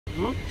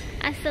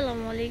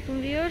আসসালামু আলাইকুম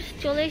ভিউয়ার্স,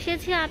 চলে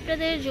এসেছি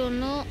আপনাদের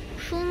জন্য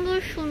সুন্দর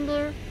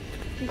সুন্দর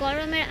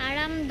গরমের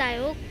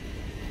আরামদায়ক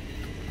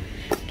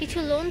কিছু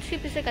লোন থ্রি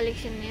পিসের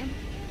কালেকশন নিয়ে।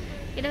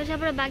 এটা হচ্ছে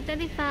আপনার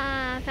বাগদাদি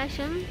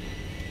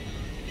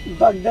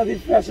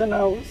ফ্যাশন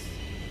হাউস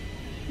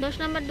 10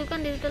 নম্বর দোকান,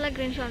 digital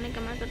green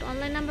Swarnika market.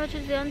 Online number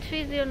হচ্ছে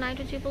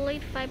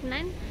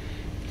 0309288859।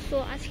 সো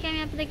আজকে আমি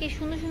আপনাদেরকে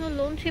সুন্দর সুন্দর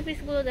লোন থ্রি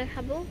পিসগুলো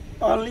দেখাবো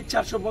অনলি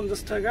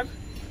 450 টাকা।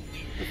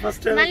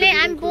 মানে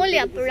আমি বলি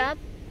আপনারা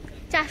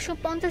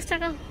 450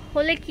 টাকা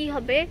হলে কি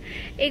হবে,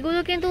 এগুলো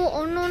কিন্তু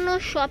অন্য অন্য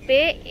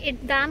শপে এর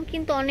দাম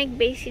কিন্তু অনেক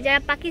বেশি।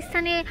 যারা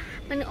পাকিস্তানে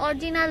মানে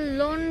অরিজিনাল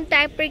লোন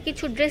টাইপের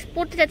কিছু ড্রেস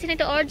পরতে যাচ্ছেন,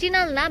 এটা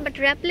অরিজিনাল না বাট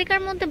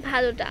রেপ্লিকার মধ্যে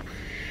ভালোটা,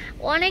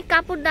 অনেক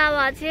কাপড়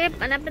দেওয়া আছে,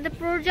 মানে আপনাদের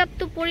পর্যাপ্ত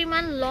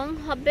পরিমাণ লং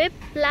হবে,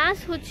 প্লাস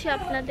হচ্ছে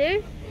আপনাদের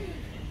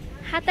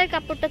হাতার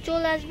কাপড়টা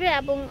চলে আসবে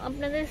এবং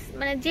আপনাদের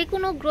মানে যে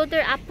কোনো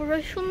গ্রোথের আপুরা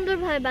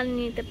সুন্দরভাবে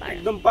বানিয়ে নিতে পারেন।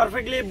 একদম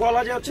পারফেক্টলি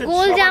বলা যায় হচ্ছে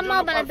গোল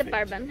জামাও বানাতে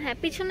পারবেন। হ্যাঁ,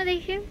 পিছনে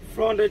দেখি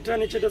ফ্রন্ট এটা,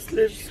 নিচেটা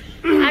স্লিভস।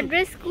 আর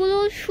ড্রেসগুলো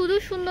শুধু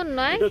সুন্দর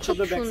নয়, খুব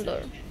সুন্দর।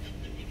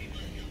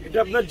 এটা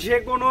আপনার যে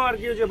কোনো আর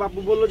কি, যে বাপু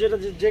বললো যেটা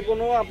যে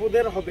কোনো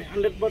আপুদের হবে,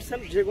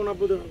 100% যে কোনো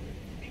আপুদের হবে।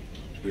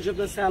 এটা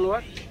আপনার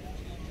সালোয়ার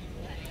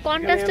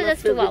কন্ট্রাস্টটা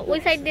জাস্ট ওয়াও। ওই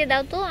সাইড দিয়ে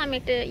দাও তো, আমি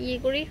একটা ইয়ে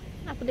করি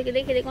আপনাদেরকে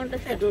দেখে দিই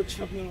কন্ট্রাস্ট। এটা হচ্ছে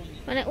আপনার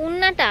মানে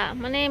উন্নাটা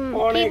মানে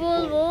কি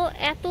বলবো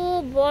এত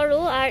বড়,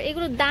 আর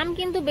এগুলোর দাম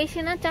কিন্তু বেশি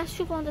না,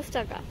 450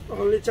 টাকা।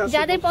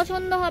 যাদের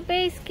পছন্দ হবে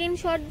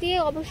স্ক্রিনশট দিয়ে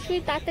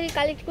অবশ্যই তাড়াতাড়ি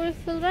কালেক্ট করে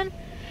ফেলবেন,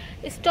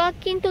 স্টক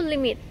কিন্তু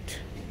লিমিট।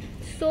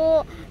 সো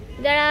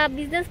যারা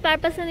বিজনেস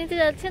পারপাসে নিতে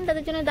যাচ্ছেন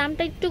তাদের জন্য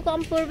দামটা একটু কম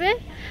পড়বে,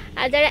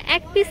 আর যারা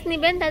এক পিস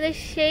নেবেন তাদের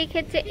সেই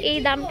ক্ষেত্রে এই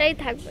দামটাই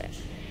থাকবে।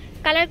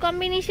 কালার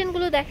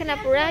কম্বিনেশনগুলো দেখেন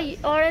আপনারা,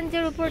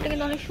 অরেঞ্জের উপর এটা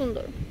কিন্তু অনেক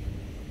সুন্দর।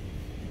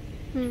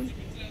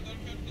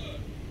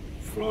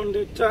 ফ্রন্ট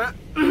এটা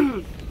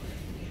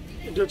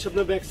হচ্ছে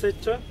আপনার ব্যাক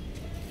সাইডটা।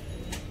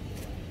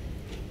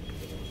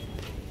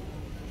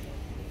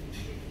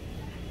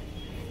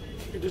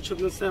 এটা হচ্ছে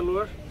আপনার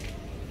সালোয়ার।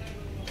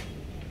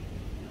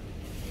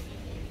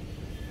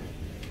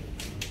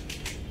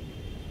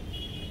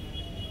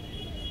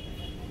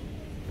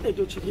 এটা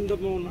হচ্ছে কিন্তু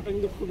আপনার ওড়নাটা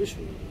কিন্তু খুবই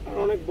সুন্দর আর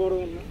অনেক বড়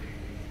ওড়না।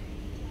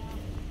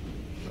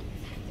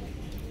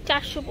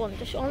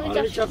 450 অনলি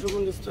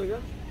 450 টাকা।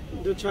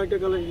 এটা হচ্ছে একটা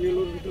কালার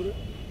ইয়েলোর ভিতরে।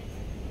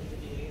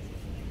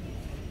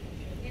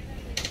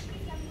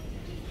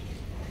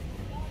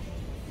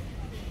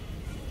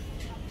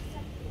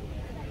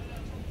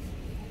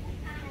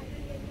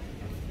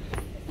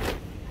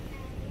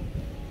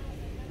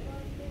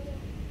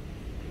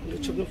 এটা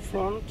হচ্ছে আপনার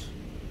ফ্রন্ট,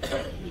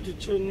 এটা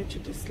হচ্ছে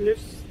নিচেটা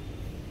স্লিভস,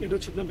 এটা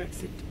হচ্ছে আপনার ব্যাক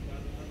সাইড।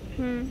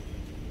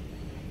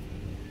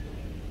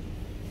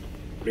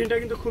 প্রিন্টটা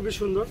কিন্তু খুবই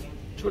সুন্দর,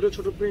 ছোট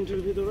ছোট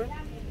প্রিন্টের ভিতরে।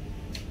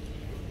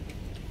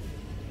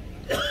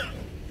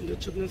 এটা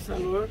হচ্ছে আপনার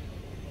সালোয়ার।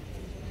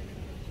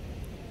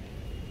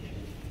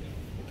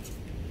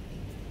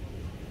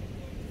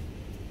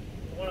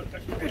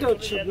 এটা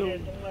হচ্ছে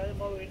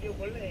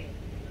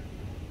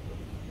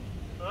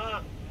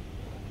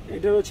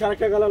এটা হচ্ছে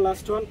আরেকটা কালার,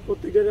 লাস্ট ওয়ান।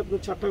 প্রত্যেকটার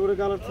আপনার 4টা করে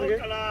কালার থাকে।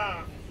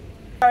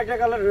 আরেকটা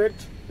কালার রেড,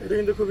 এটা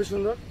কিন্তু খুবই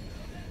সুন্দর।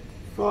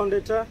 ফ্রন্ট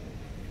এটা,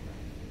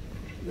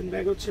 দেন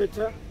ব্যাক হচ্ছে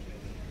এটা।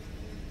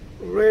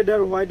 রেড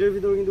আর হোয়াইটের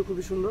ভিতরে কিন্তু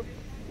খুবই সুন্দর,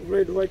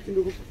 রেড হোয়াইট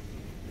কিন্তু খুব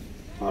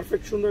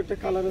পারফেক্ট সুন্দর একটা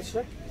কালার আছে।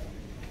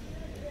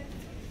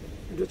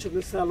 এটা হচ্ছে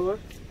আপনার সালোয়ার।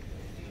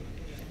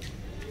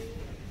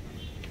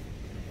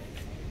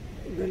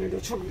 দেন এটা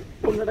হচ্ছে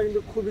ওড়নাটা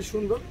কিন্তু খুবই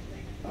সুন্দর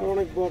আর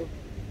অনেক বড়।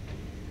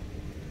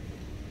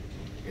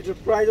 এটার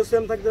প্রাইসও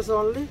সেম থাকতেছে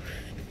অনলি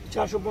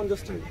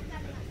 450 টাকা।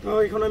 তো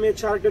এখন আমি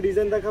 4টা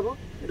ডিজাইন দেখাবো,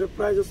 এটার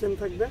প্রাইসও সেম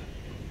থাকবে।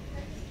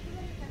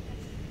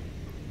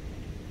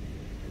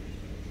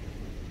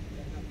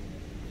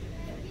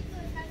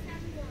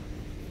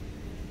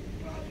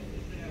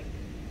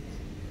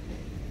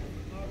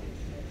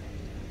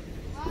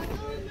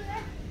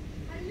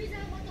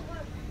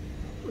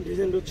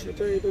 ডিজাইনটা হচ্ছে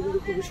এটা, এটা কিন্তু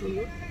খুবই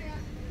সুন্দর।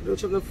 এটা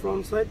হচ্ছে আপনার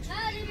ফ্রন্ট সাইড,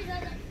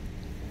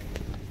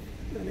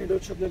 এটা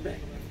হচ্ছে আপনার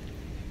ব্যাক।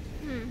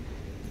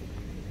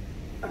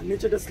 আর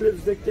নিচেটা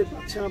স্লিভস দেখতে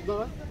পাচ্ছেন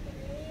আপনারা।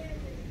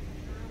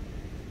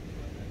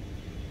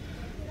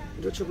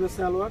 এটা হচ্ছে আপনার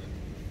সালোয়ার।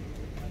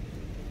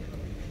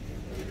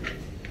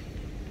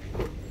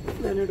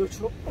 এটা হচ্ছে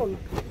ওড়না।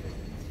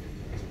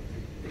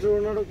 এটা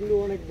ওড়নাটা কিন্তু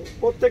অনেক বড়,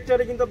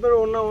 প্রত্যেকটারই কিন্তু আপনার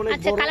ওড়না অনেক বড়।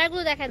 আচ্ছা,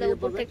 কালারগুলো দেখা দাও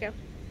উপর থেকে।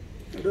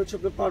 এটা হচ্ছে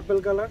আপনার পার্পল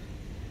কালার।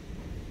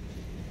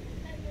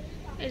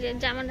 এই যে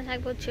জামাটা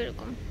থাকবে হচ্ছে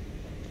এরকম।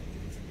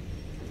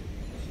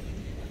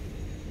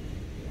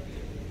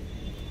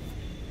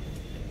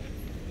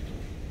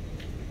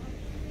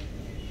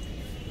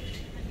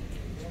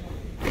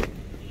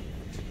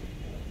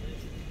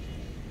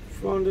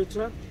 ফ্রন্ট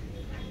এটা,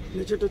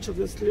 নিচেটা হচ্ছে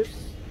আপনার স্লিভস,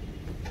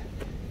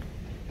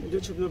 এটা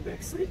হচ্ছে আপনার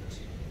ব্যাক সাইড।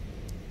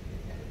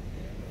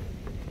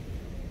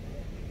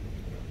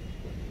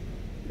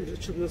 এটা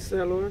হচ্ছে আপনার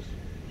সালোয়ার।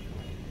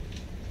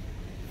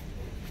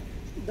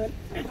 দেন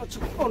এটা হচ্ছে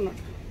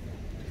ওড়নাটা,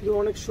 কিন্তু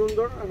অনেক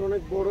সুন্দর আর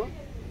অনেক বড়।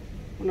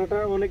 ওনাটা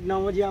অনেক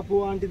নামাজি আপু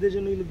আন্টিদের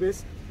জন্য কিন্তু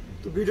বেস্ট।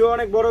 তো ভিডিও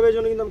অনেক বড় হবে, এই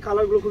জন্য কিন্তু আমি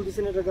কালারগুলো খুলতেছি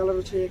না। এটা কালার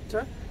হচ্ছে একটা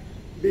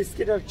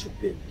বিস্কিট আর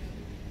চুপি।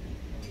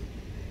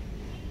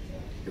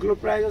 এগুলো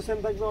প্রাইসও সেম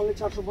থাকবে, অনলি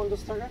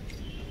 450 টাকা।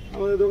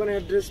 আমাদের দোকানের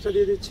অ্যাড্রেসটা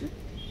দিয়ে দিচ্ছি।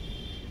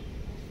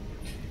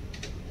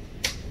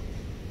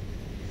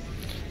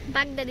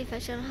 বাগদাদি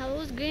ফ্যাশন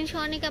হাউস, গ্রিন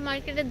সনিকা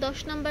মার্কেটের 10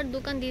 নম্বর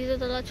দোকান, দ্বিতীয়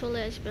তলা চলে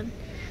আসবেন।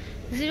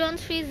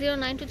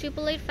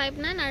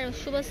 01309288859 আর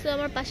সুভাষ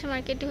আমার পাশে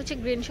মার্কেটটি হচ্ছে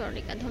গ্রিন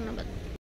সনিকা। ধন্যবাদ।